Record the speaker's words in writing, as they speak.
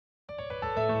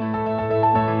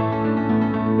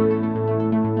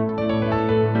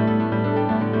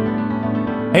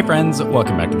Hey friends,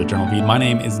 welcome back to the Journal Feed. My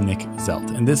name is Nick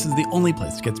Zelt, and this is the only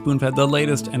place to get spoon-fed the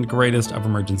latest and greatest of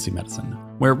emergency medicine,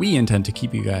 where we intend to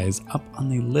keep you guys up on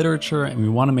the literature, and we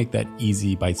want to make that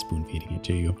easy by spoon-feeding it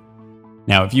to you.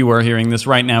 Now, if you are hearing this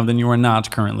right now, then you are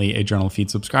not currently a Journal Feed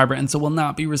subscriber, and so will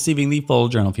not be receiving the full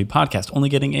Journal Feed podcast, only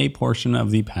getting a portion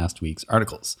of the past week's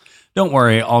articles. Don't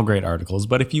worry, all great articles,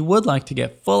 but if you would like to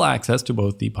get full access to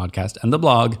both the podcast and the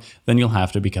blog, then you'll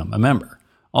have to become a member.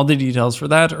 All the details for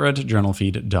that are at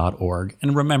journalfeed.org.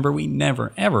 And remember, we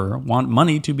never, ever want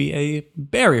money to be a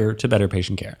barrier to better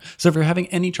patient care. So if you're having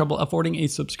any trouble affording a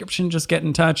subscription, just get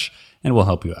in touch and we'll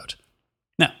help you out.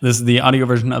 Now, this is the audio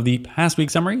version of the past week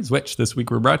summaries, which this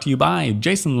week were brought to you by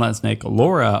Jason Lesnick,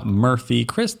 Laura Murphy,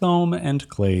 Chris Thome, and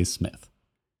Clay Smith.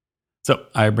 So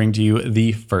I bring to you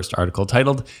the first article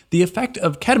titled, The Effect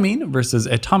of Ketamine versus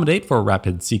Etomidate for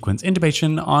Rapid Sequence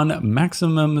Intubation on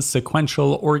Maximum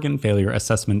Sequential Organ Failure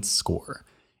Assessment Score,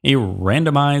 a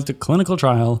randomized clinical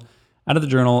trial out of the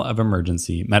Journal of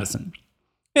Emergency Medicine.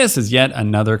 This is yet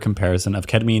another comparison of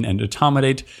ketamine and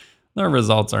etomidate. The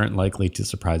results aren't likely to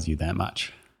surprise you that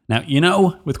much.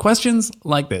 Now, with questions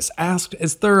like this, asked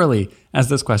as thoroughly as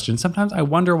this question, sometimes I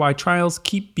wonder why trials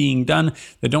keep being done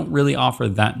that don't really offer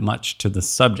that much to the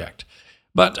subject.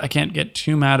 But I can't get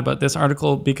too mad about this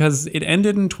article because it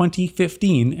ended in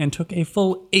 2015 and took a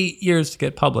full 8 years to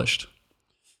get published.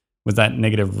 Was that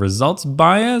negative results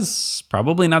bias?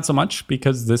 Probably not so much,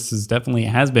 because this definitely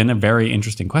has been a very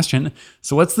interesting question.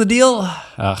 So what's the deal?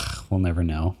 We'll never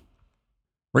know.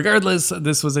 Regardless,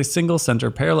 this was a single-center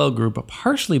parallel group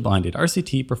partially blinded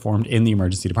RCT performed in the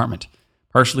emergency department.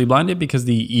 Partially blinded because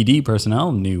the ED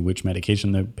personnel knew which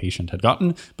medication the patient had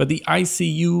gotten, but the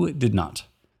ICU did not.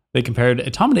 They compared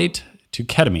etomidate to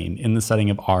ketamine in the setting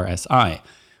of RSI.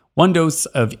 1 dose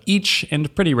of each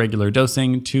and pretty regular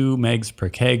dosing, 2 mg per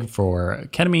kg for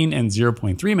ketamine and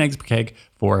 0.3 mg per kg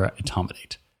for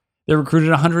etomidate. They recruited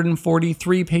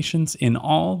 143 patients in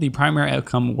all. The primary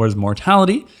outcome was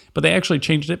mortality, but they actually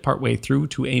changed it partway through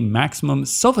to a maximum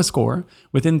SOFA score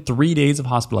within 3 days of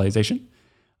hospitalization.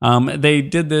 They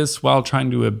did this while trying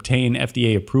to obtain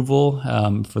FDA approval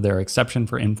for their exception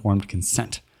for informed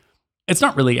consent. It's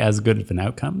not really as good of an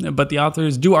outcome, but the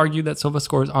authors do argue that SOFA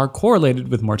scores are correlated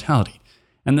with mortality,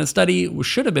 and the study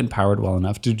should have been powered well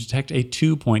enough to detect a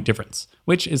 2-point difference,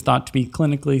 which is thought to be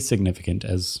clinically significant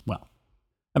as well.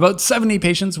 About 70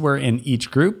 patients were in each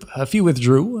group. A few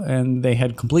withdrew, and they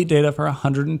had complete data for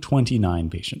 129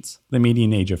 patients. The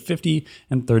median age of 50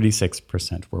 and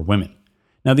 36% were women.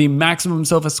 Now, the maximum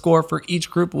SOFA score for each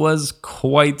group was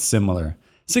quite similar,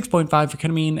 6.5 for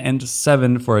ketamine and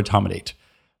 7 for etomidate.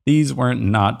 These were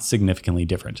not significantly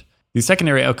different. The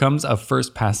secondary outcomes of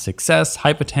first-pass success,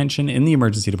 hypotension in the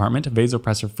emergency department,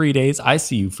 vasopressor-free days,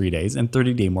 ICU-free days, and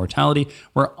 30-day mortality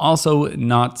were also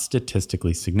not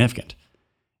statistically significant.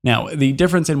 Now, the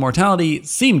difference in mortality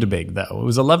seemed big, though. It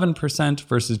was 11%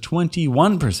 versus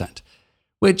 21%,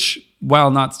 which,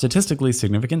 while not statistically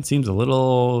significant, seems a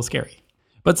little scary.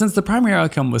 But since the primary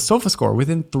outcome was SOFA score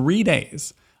within 3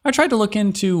 days, I tried to look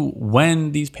into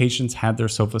when these patients had their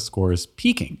SOFA scores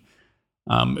peaking.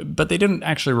 But they didn't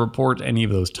actually report any of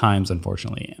those times,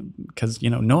 unfortunately, because,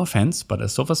 no offense, but a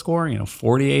SOFA score,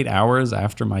 48 hours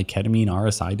after my ketamine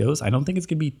RSI dose, I don't think it's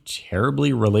going to be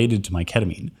terribly related to my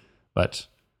ketamine, but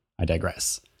I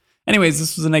digress. Anyways,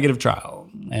 this was a negative trial,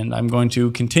 and I'm going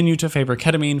to continue to favor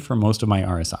ketamine for most of my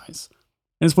RSIs.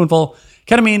 In a spoonful,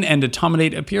 ketamine and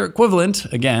etomidate appear equivalent,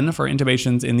 again, for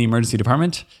intubations in the emergency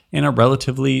department in a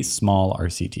relatively small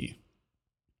RCT.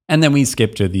 And then we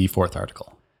skip to the fourth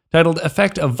article, titled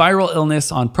Effect of Viral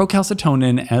Illness on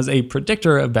Procalcitonin as a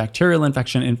Predictor of Bacterial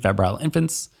Infection in Febrile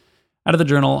Infants, out of the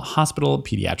journal Hospital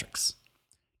Pediatrics.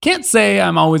 Can't say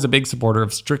I'm always a big supporter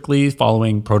of strictly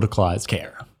following protocolized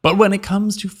care. But when it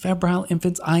comes to febrile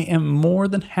infants, I am more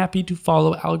than happy to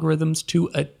follow algorithms to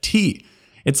a T.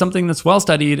 It's something that's well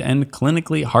studied and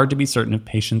clinically hard to be certain if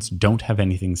patients don't have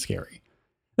anything scary.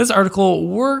 This article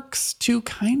works to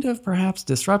kind of perhaps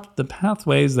disrupt the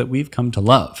pathways that we've come to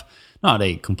love. Not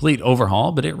a complete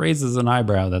overhaul, but it raises an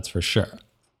eyebrow, that's for sure.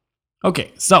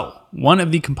 Okay, so one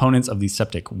of the components of the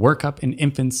septic workup in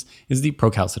infants is the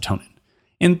procalcitonin.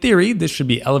 In theory, this should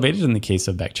be elevated in the case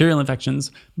of bacterial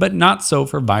infections, but not so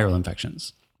for viral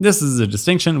infections. This is a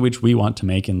distinction which we want to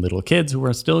make in little kids who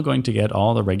are still going to get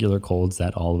all the regular colds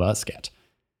that all of us get.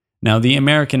 Now, the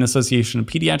American Association of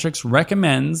Pediatrics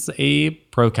recommends a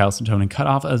procalcitonin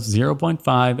cutoff of 0.5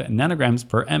 nanograms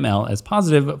per ml as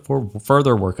positive for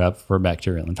further workup for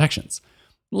bacterial infections,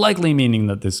 likely meaning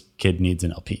that this kid needs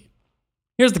an LP.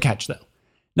 Here's the catch, though.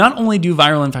 Not only do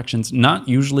viral infections not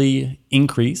usually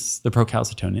increase the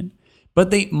procalcitonin,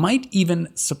 but they might even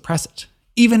suppress it,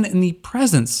 even in the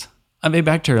presence of a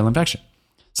bacterial infection.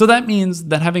 So that means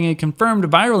that having a confirmed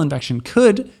viral infection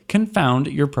could confound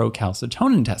your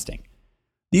procalcitonin testing.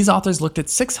 These authors looked at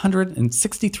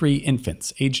 663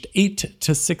 infants aged 8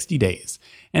 to 60 days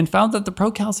and found that the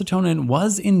procalcitonin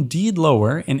was indeed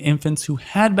lower in infants who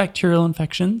had bacterial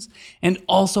infections and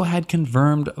also had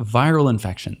confirmed viral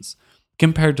infections,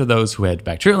 compared to those who had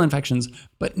bacterial infections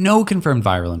but no confirmed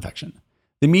viral infection.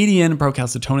 The median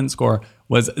procalcitonin score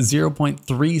was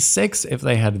 0.36 if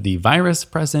they had the virus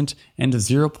present and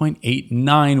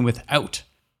 0.89 without.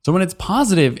 So when it's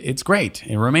positive, it's great.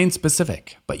 It remains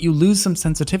specific, but you lose some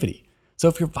sensitivity. So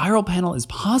if your viral panel is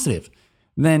positive,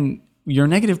 then your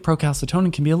negative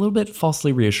procalcitonin can be a little bit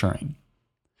falsely reassuring.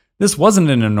 This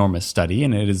wasn't an enormous study,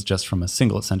 and it is just from a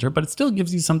single center, but it still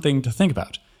gives you something to think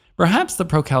about. Perhaps the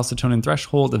procalcitonin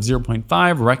threshold of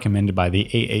 0.5 recommended by the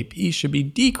AAP should be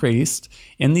decreased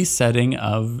in the setting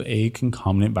of a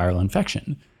concomitant viral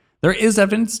infection. There is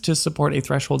evidence to support a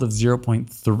threshold of 0.3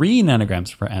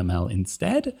 nanograms per ml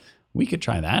instead. We could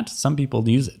try that. Some people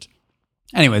use it.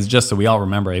 Anyways, just so we all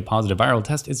remember, a positive viral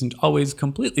test isn't always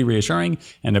completely reassuring,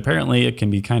 and apparently it can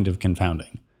be kind of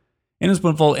confounding. In a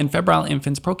spoonful, in febrile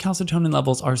infants, procalcitonin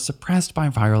levels are suppressed by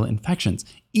viral infections,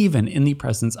 even in the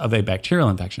presence of a bacterial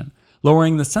infection,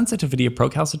 lowering the sensitivity of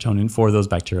procalcitonin for those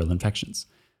bacterial infections.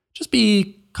 Just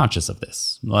be conscious of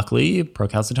this. Luckily,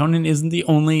 procalcitonin isn't the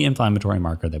only inflammatory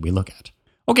marker that we look at.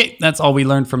 Okay, that's all we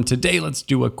learned from today. Let's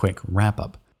do a quick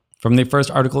wrap-up. From the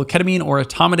first article, ketamine or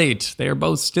etomidate, they are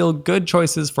both still good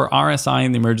choices for RSI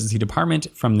in the emergency department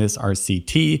from this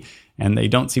RCT, and they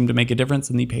don't seem to make a difference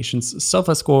in the patient's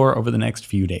SOFA score over the next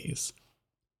few days.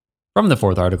 From the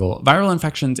fourth article, viral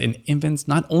infections in infants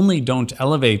not only don't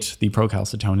elevate the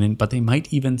procalcitonin, but they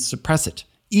might even suppress it,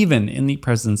 even in the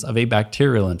presence of a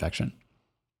bacterial infection.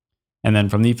 And then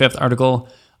from the fifth article,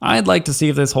 I'd like to see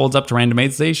if this holds up to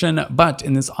randomization, but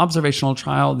in this observational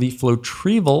trial, the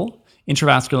Flotrival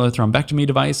intravascular thrombectomy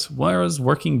device was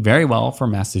working very well for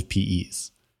massive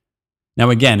PEs. Now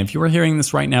again, if you are hearing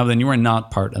this right now, then you are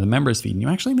not part of the members feed, and you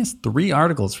actually missed 3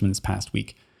 articles from this past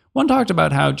week. One talked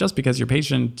about how just because your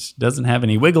patient doesn't have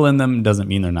any wiggle in them doesn't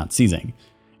mean they're not seizing.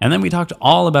 And then we talked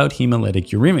all about hemolytic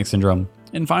uremic syndrome.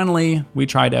 And finally, we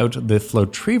tried out the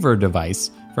Flotriver device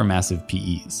for massive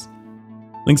PEs.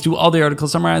 Links to all the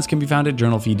articles summarized can be found at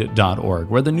JournalFeed.org,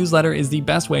 where the newsletter is the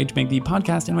best way to make the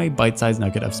podcast into a bite-sized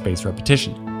nugget of spaced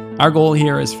repetition. Our goal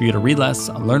here is for you to read less,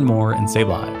 learn more, and save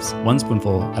lives, one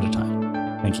spoonful at a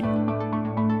time. Thank you.